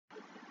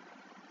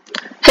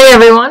Hey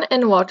everyone,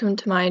 and welcome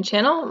to my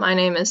channel. My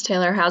name is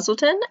Taylor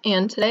Hazelton,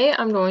 and today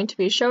I'm going to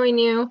be showing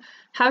you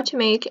how to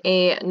make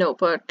a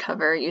notebook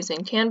cover using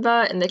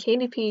Canva and the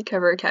Kdp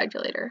Cover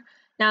Calculator.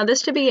 Now,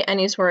 this could be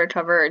any sort of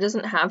cover. It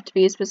doesn't have to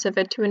be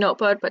specific to a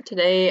notebook, but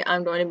today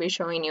I'm going to be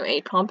showing you a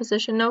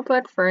composition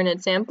notebook for an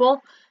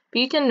example. But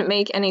you can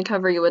make any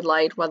cover you would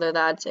like, whether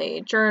that's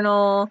a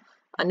journal,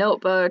 a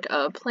notebook,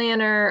 a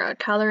planner, a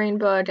coloring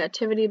book,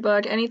 activity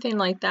book, anything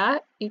like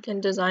that. You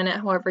can design it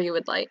however you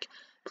would like.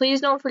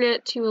 Please don't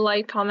forget to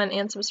like, comment,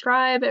 and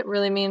subscribe. It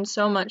really means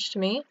so much to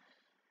me.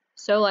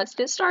 So let's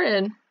get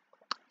started.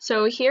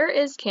 So here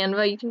is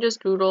Canva. You can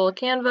just Google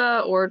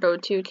Canva or go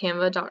to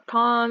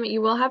canva.com. You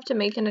will have to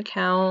make an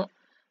account,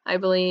 I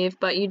believe,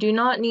 but you do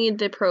not need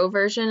the pro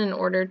version in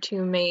order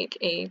to make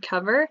a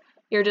cover.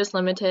 You're just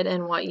limited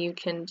in what you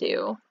can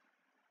do.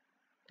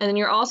 And then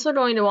you're also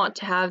going to want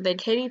to have the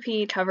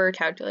Kdp Cover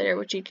Calculator,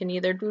 which you can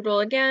either Google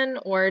again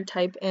or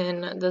type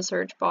in the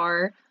search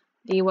bar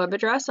the web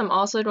address. I'm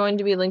also going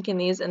to be linking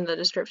these in the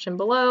description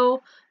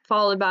below,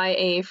 followed by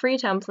a free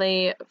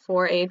template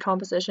for a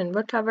composition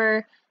book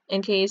cover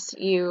in case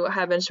you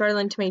have been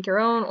struggling to make your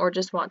own or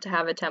just want to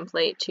have a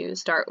template to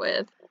start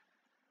with.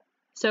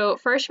 So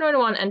first you're going to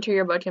want to enter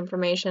your book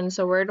information.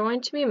 So we're going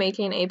to be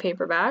making a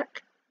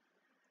paperback,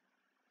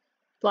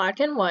 black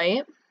and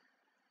white,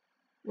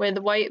 with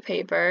white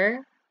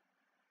paper,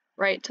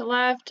 right to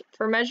left.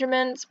 For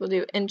measurements, we'll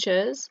do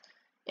inches.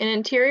 In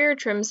interior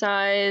trim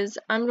size,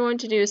 I'm going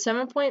to do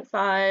 7.5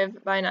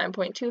 by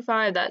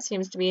 9.25. That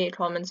seems to be a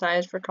common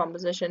size for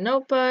composition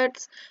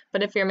notebooks,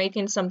 but if you're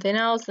making something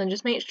else, then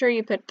just make sure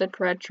you pick the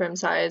correct trim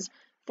size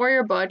for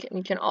your book, and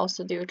you can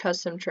also do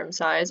custom trim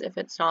size if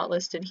it's not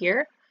listed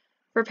here.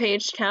 For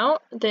page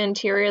count, the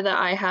interior that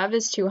I have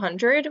is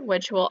 200,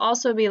 which will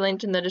also be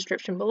linked in the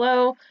description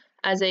below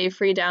as a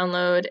free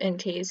download in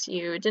case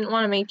you didn't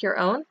want to make your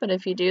own, but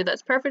if you do,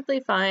 that's perfectly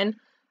fine.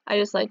 I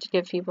just like to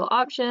give people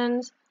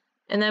options.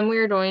 And then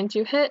we're going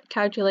to hit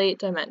calculate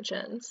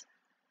dimensions.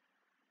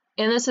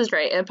 And this is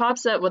great. It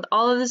pops up with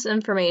all of this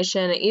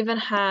information. It even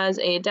has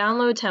a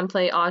download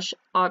template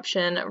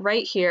option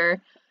right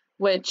here,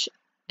 which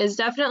is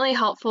definitely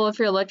helpful if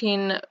you're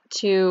looking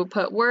to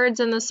put words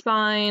in the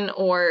spine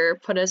or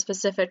put a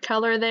specific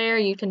color there.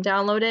 You can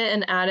download it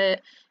and add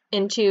it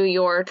into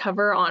your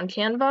cover on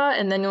Canva,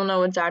 and then you'll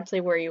know exactly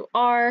where you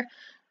are.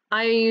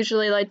 I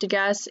usually like to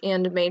guess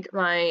and make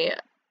my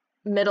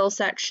middle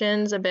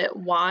sections a bit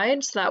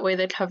wide, so that way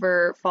the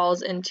cover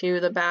falls into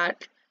the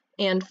back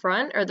and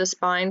front, or the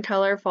spine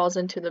color falls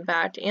into the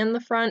back and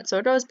the front, so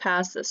it goes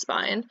past the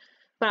spine.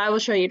 But I will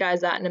show you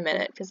guys that in a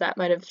minute because that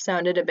might have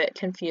sounded a bit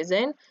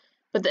confusing.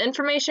 But the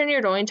information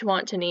you're going to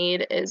want to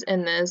need is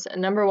in this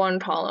number 1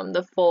 column,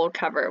 the full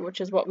cover,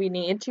 which is what we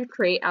need to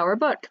create our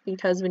book,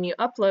 because when you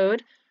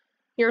upload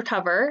your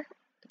cover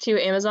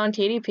to Amazon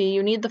KDP,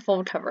 you need the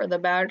full cover, the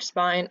back,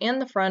 spine, and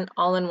the front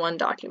all in one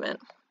document.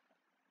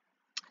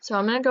 So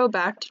I'm going to go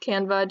back to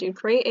Canva, do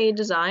create a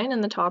design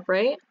in the top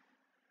right,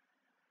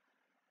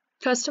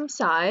 custom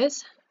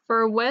size.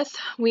 For width,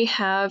 we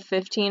have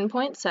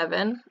 15.7.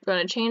 I'm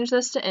going to change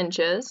this to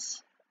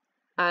inches,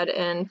 add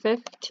in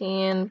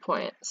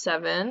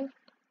 15.7, and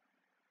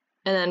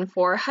then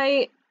for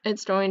height,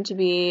 it's going to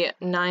be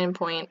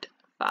 9.5.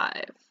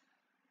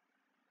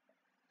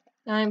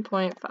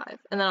 9.5,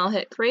 and then I'll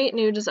hit create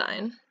new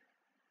design.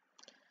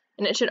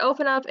 And it should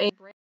open up a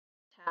brand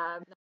new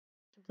tab that's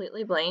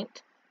completely blank.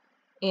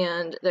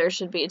 And there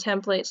should be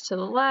templates to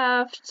the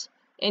left,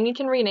 and you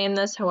can rename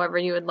this however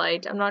you would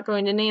like. I'm not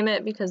going to name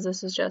it because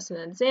this is just an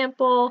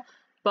example,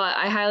 but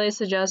I highly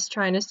suggest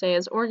trying to stay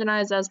as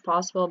organized as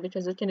possible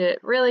because it can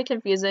get really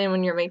confusing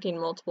when you're making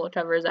multiple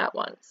covers at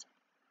once.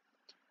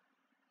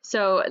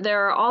 So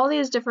there are all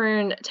these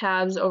different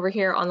tabs over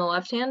here on the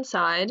left-hand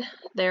side.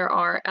 There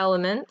are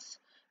elements,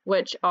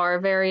 which are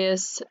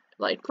various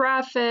like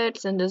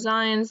graphics and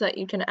designs that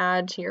you can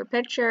add to your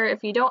picture.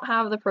 If you don't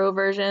have the pro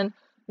version,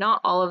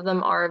 not all of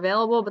them are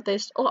available, but they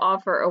still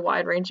offer a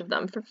wide range of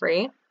them for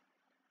free.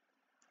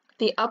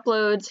 The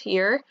uploads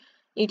here,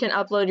 you can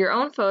upload your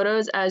own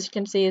photos. As you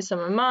can see, some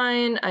of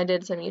mine, I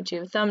did some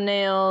YouTube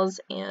thumbnails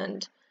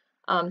and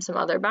some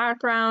other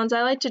backgrounds.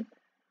 I like to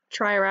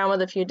try around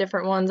with a few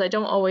different ones. I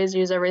don't always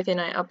use everything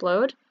I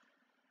upload.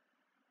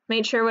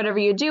 Make sure whatever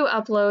you do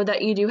upload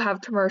that you do have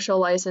commercial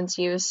license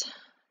use,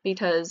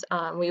 because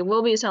we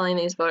will be selling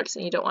these books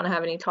and you don't want to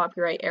have any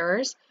copyright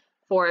errors.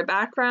 For a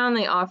background,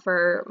 they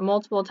offer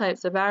multiple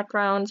types of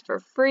backgrounds for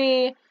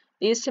free.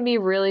 These can be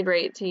really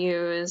great to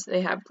use.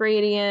 They have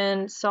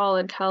gradients,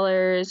 solid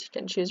colors. You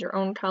can choose your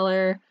own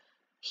color.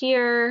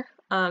 Here,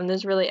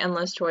 there's really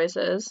endless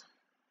choices.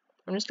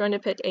 I'm just going to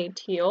pick a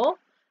teal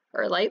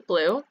or light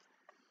blue.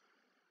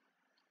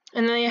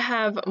 And then you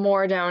have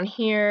more down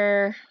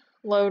here,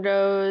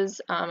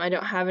 logos. I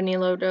don't have any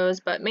logos,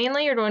 but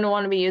mainly you're going to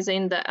want to be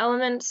using the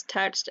elements,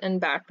 text,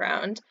 and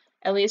background,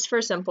 at least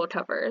for simple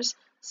covers.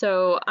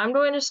 So I'm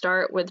going to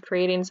start with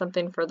creating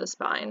something for the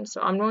spine. So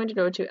I'm going to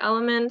go to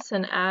elements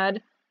and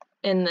add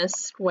in this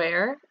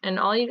square, and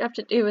all you have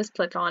to do is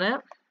click on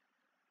it.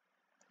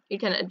 You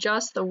can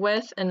adjust the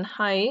width and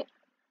height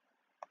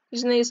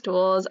using these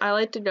tools, I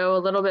like to go a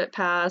little bit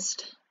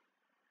past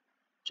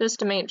just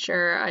to make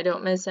sure I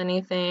don't miss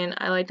anything.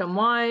 I like them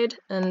wide,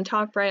 and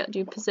top right, I'll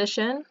do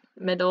position,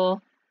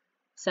 middle,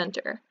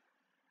 center.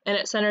 And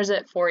it centers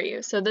it for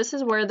you. So this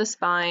is where the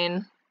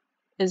spine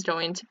is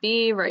going to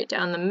be, right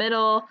down the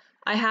middle.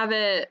 I have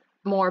it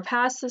more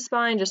past the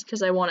spine just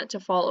because I want it to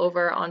fall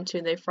over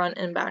onto the front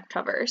and back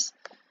covers.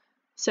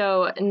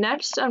 So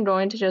next I'm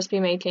going to just be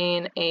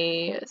making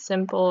a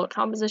simple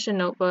composition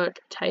notebook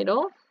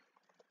title.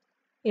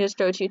 You just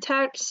go to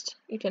text,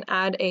 you can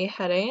add a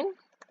heading,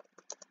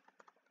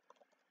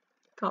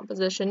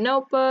 composition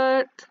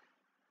notebook.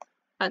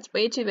 That's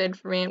way too big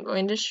for me, I'm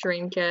going to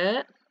shrink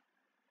it.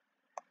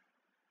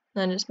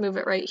 Then just move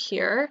it right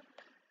here.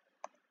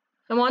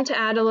 I want to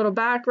add a little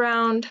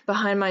background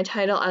behind my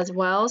title as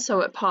well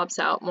so it pops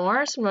out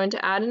more. So I'm going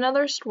to add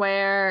another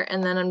square,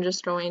 and then I'm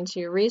just going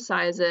to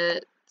resize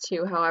it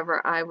to however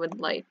I would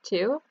like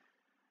to.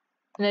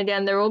 And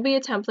again, there will be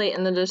a template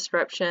in the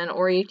description,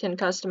 or you can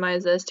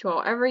customize this to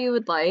however you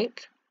would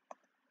like.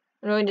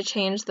 I'm going to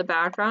change the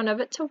background of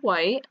it to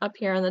white. Up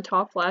here in the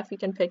top left, you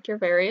can pick your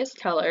various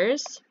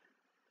colors.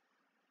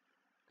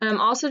 And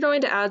I'm also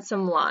going to add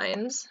some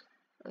lines.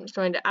 I'm just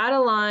going to add a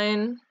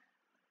line,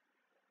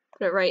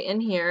 put it right in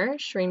here,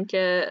 shrink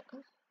it,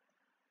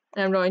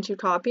 and I'm going to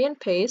copy and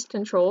paste,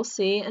 Control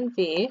C and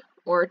V,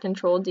 or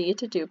Control D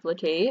to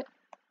duplicate.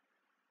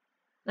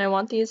 And I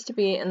want these to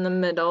be in the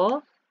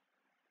middle.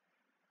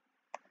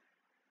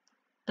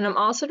 And I'm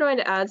also going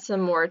to add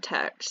some more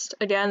text.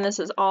 Again, this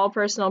is all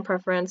personal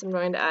preference. I'm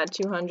going to add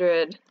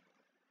 200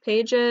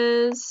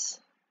 pages.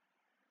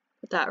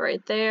 Put that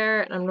right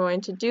there. And I'm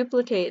going to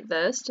duplicate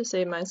this to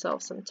save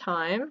myself some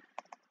time.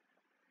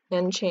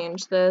 And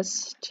change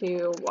this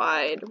to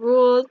wide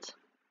ruled.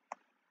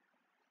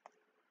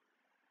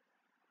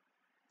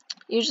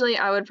 Usually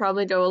I would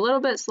probably go a little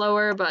bit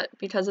slower, but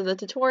because of the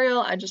tutorial,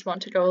 I just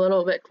want to go a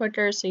little bit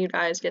quicker so you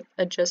guys get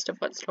a gist of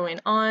what's going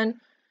on.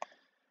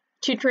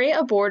 To create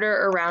a border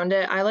around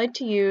it, I like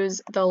to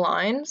use the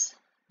lines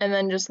and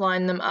then just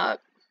line them up.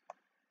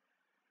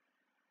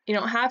 You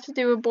don't have to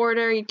do a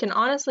border, you can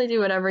honestly do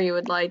whatever you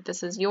would like.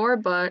 This is your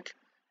book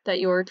that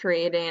you're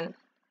creating.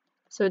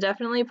 So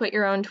definitely put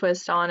your own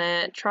twist on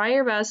it. Try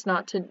your best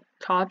not to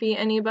copy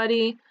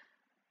anybody.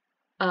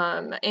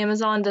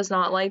 Amazon does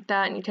not like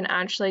that, and you can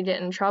actually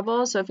get in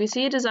trouble. So if you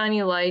see a design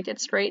you like,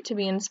 it's great to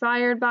be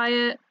inspired by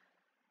it,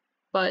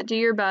 but do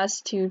your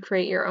best to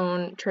create your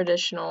own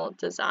traditional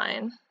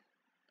design.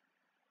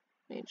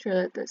 Make sure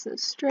that this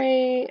is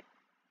straight.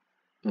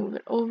 Move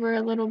it over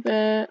a little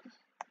bit.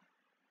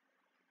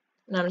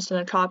 And I'm just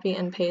going to copy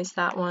and paste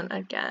that one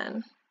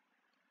again.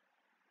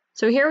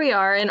 So here we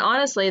are, and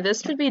honestly,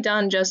 this could be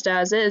done just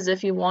as is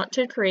if you want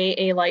to create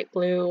a light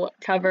blue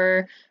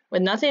cover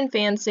with nothing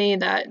fancy.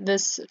 That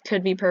this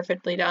could be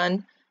perfectly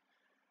done.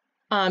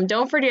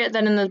 Don't forget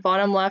that in the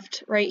bottom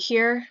left right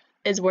here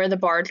is where the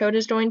barcode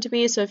is going to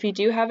be. So if you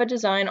do have a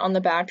design on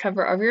the back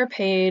cover of your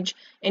page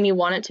and you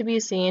want it to be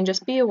seen,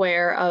 just be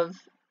aware of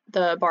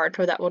the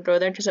barcode that will go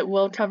there because it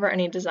will cover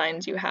any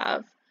designs you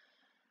have.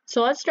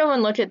 So let's go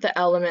and look at the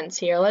elements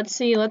here. Let's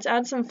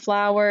add some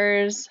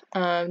flowers.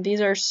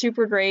 These are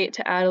super great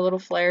to add a little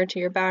flair to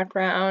your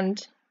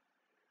background.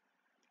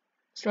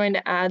 Just going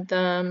to add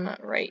them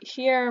right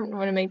here. I'm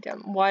going to make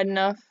them wide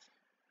enough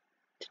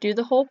to do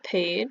the whole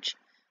page.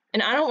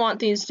 And I don't want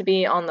these to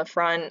be on the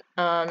front.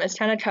 It's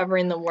kind of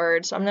covering the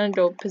word. So I'm going to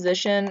go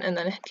position and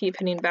then keep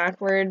hitting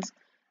backwards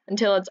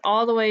until it's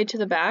all the way to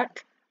the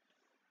back.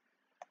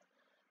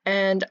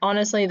 And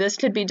honestly, this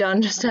could be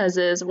done just as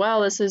is.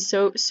 Well, this is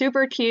so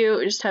super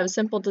cute. Just have a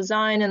simple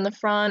design in the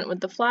front with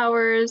the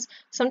flowers.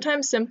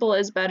 Sometimes simple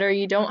is better.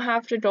 You don't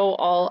have to go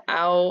all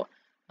out.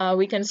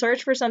 We can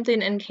search for something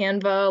in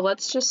Canva.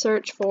 Let's just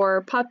search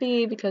for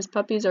puppy because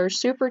puppies are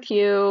super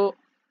cute.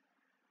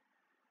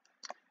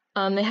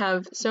 They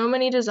have so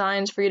many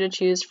designs for you to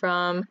choose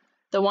from.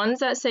 The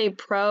ones that say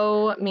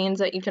pro means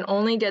that you can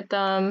only get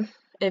them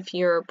if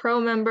you're a pro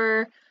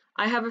member.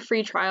 I have a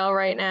free trial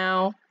right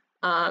now.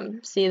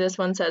 See, this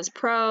one says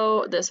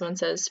pro, this one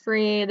says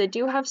free. They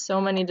do have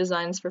so many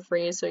designs for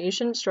free, so you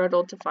shouldn't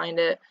struggle to find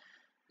it.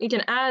 You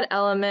can add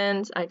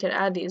elements. I could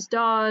add these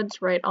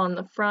dots right on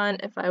the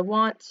front if I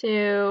want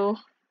to.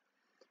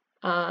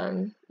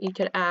 You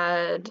could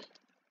add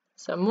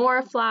some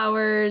more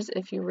flowers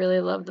if you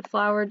really love the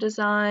flower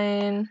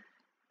design.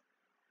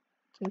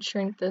 You can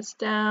shrink this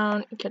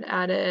down. You could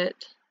add it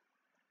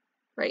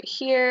right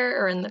here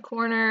or in the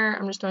corner.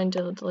 I'm just going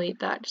to delete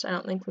that because I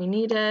don't think we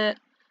need it.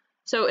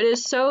 So it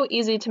is so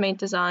easy to make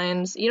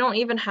designs. You don't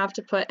even have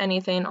to put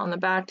anything on the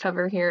back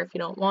cover here if you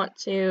don't want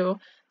to.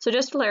 So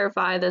just to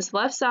clarify, this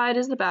left side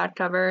is the back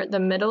cover, the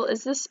middle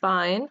is the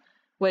spine,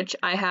 which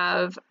I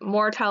have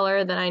more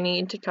color than I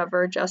need to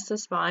cover just the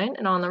spine,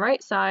 and on the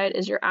right side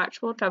is your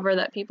actual cover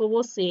that people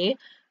will see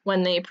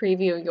when they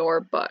preview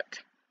your book.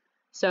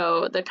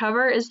 So the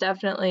cover is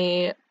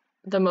definitely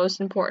the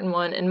most important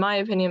one in my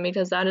opinion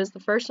because that is the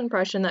first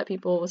impression that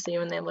people will see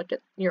when they look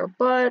at your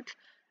book.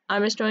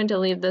 I'm just going to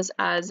leave this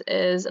as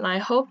is, and I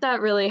hope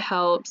that really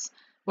helps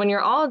When you're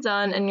all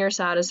done and you're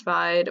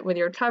satisfied with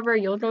your cover,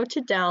 you'll go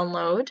to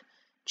download,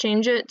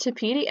 change it to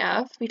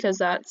PDF because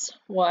that's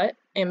what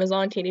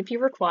Amazon KDP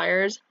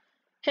requires,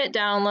 hit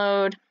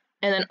download,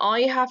 and then all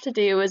you have to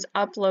do is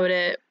upload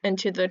it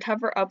into the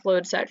cover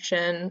upload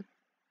section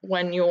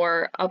when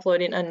you're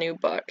uploading a new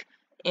book,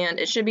 and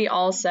it should be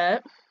all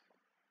set.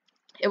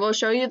 It will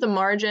show you the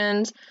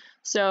margins,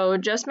 so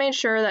just make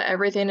sure that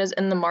everything is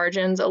in the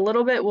margins. A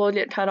little bit will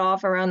get cut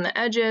off around the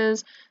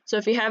edges, so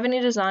if you have any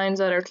designs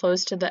that are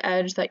close to the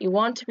edge that you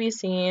want to be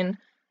seen,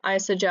 I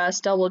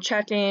suggest double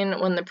checking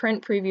when the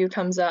print preview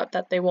comes up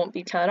that they won't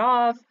be cut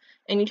off,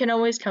 and you can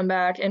always come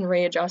back and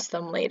readjust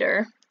them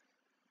later.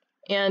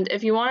 And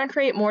if you want to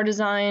create more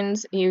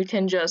designs, you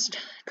can just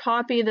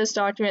copy this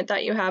document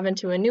that you have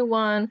into a new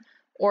one,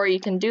 or you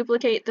can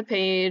duplicate the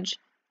page,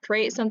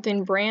 create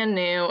something brand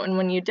new, and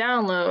when you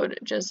download,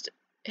 just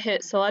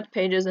hit select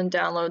pages and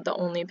download the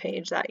only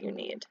page that you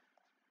need.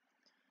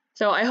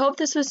 So I hope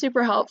this was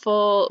super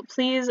helpful.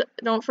 Please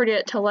don't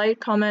forget to like,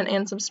 comment,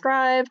 and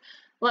subscribe.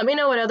 Let me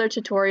know what other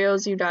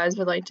tutorials you guys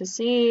would like to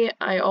see.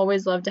 I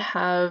always love to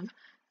have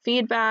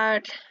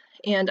feedback,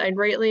 and I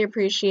greatly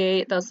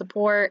appreciate the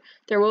support.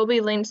 There will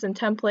be links and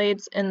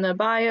templates in the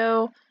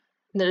bio,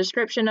 in the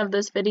description of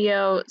this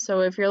video,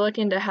 so if you're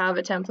looking to have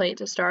a template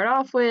to start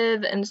off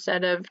with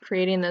instead of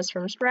creating this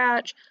from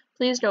scratch,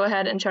 please go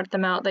ahead and check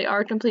them out. They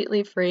are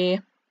completely free.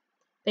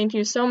 Thank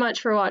you so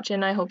much for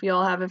watching. I hope you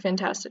all have a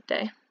fantastic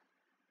day.